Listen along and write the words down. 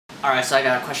Alright, so I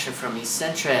got a question from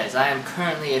Ecentrez. I am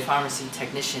currently a pharmacy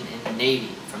technician in the Navy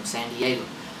from San Diego.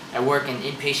 I work in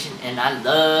inpatient and I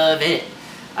love it.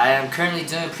 I am currently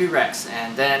doing prereqs,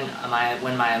 and then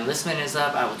when my enlistment is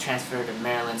up, I will transfer to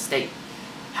Maryland State.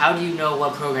 How do you know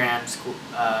what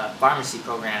pharmacy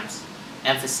programs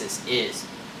emphasis is?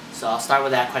 So I'll start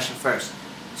with that question first.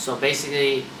 So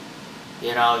basically,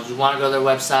 you know, you want to go to their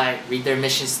website, read their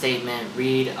mission statement,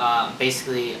 read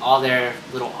basically all their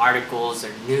little articles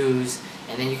or news,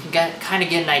 and then you can kind of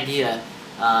get an idea.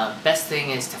 Best thing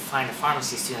is to find a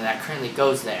pharmacy student that currently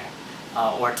goes there,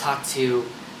 or talk to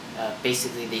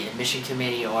basically the admission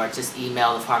committee, or just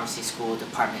email the pharmacy school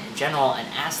department in general and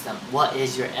ask them what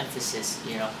is your emphasis,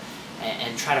 you know,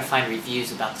 and try to find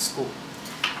reviews about the school.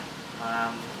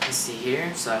 Let's see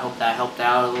here. So I hope that helped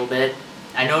out a little bit.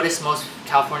 I noticed most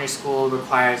California school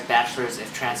requires bachelor's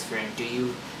if transferring. Do you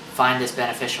find this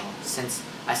beneficial? Since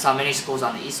I saw many schools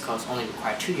on the East Coast only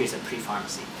require 2 years of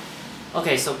pre-pharmacy.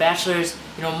 Okay, so bachelor's,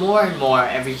 you know, more and more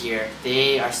every year,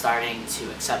 they are starting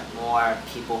to accept more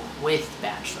people with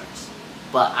bachelor's.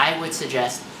 But I would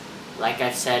suggest, like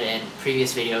I've said in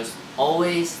previous videos,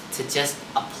 always to just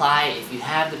apply. If you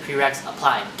have the prereqs,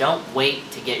 apply. Don't wait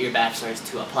to get your bachelor's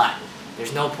to apply.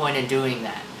 There's no point in doing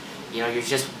that. You know, you're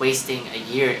just wasting a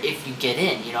year if you get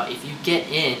in. You know, if you get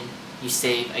in, you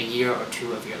save a year or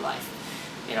two of your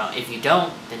life. You know, if you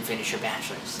don't, then finish your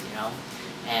bachelor's, you know.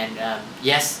 And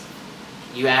yes,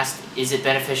 you asked, is it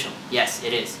beneficial? Yes,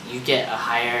 it is. You get a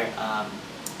higher,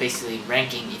 basically,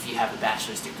 ranking if you have a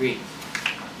bachelor's degree.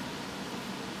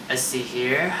 Let's see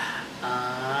here.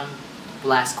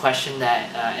 Last question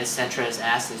that Ecentra has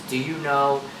asked is, do you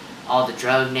know all the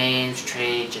drug names,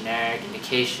 trade, generic,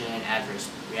 indication, adverse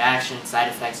reaction, side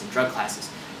effects, and drug classes?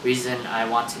 Reason I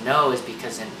want to know is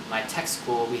because in my tech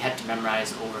school we had to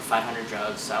memorize over 500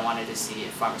 drugs, so I wanted to see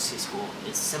if pharmacy school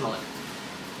is similar.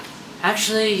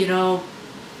 Actually, you know,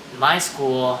 my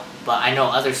school, but I know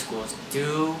other schools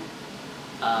do,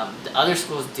 the other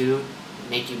schools do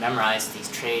make you memorize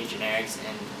these trade, generics,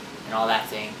 and all that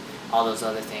thing, all those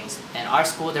other things. And our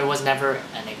school, there was never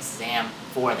an exam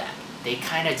for that. They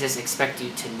kind of just expect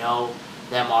you to know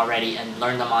them already and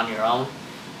learn them on your own.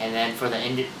 And then for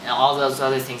all those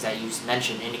other things that you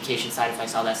mentioned, indication, side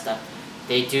effects, all that stuff,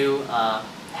 they do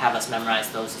have us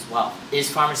memorize those as well. Is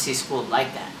pharmacy school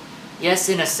like that? Yes,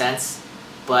 in a sense,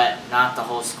 but not the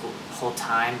whole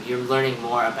time. You're learning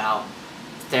more about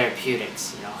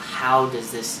therapeutics. You know, how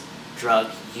does this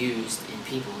drug used in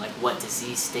people? Like what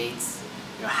disease states?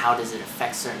 You know, how does it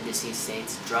affect certain disease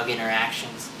states? Drug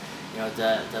interactions. You know,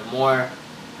 the more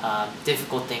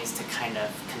difficult things to kind of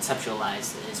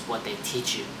conceptualize is what they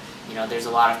teach you. You know, there's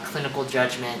a lot of clinical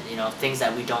judgment, you know, things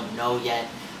that we don't know yet,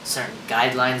 certain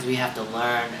guidelines we have to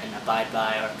learn and abide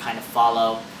by or kind of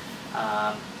follow.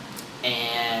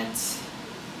 And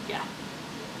yeah,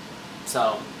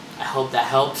 so I hope that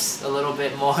helps a little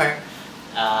bit more.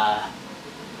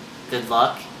 Good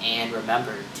luck, and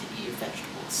remember to eat your vegetables.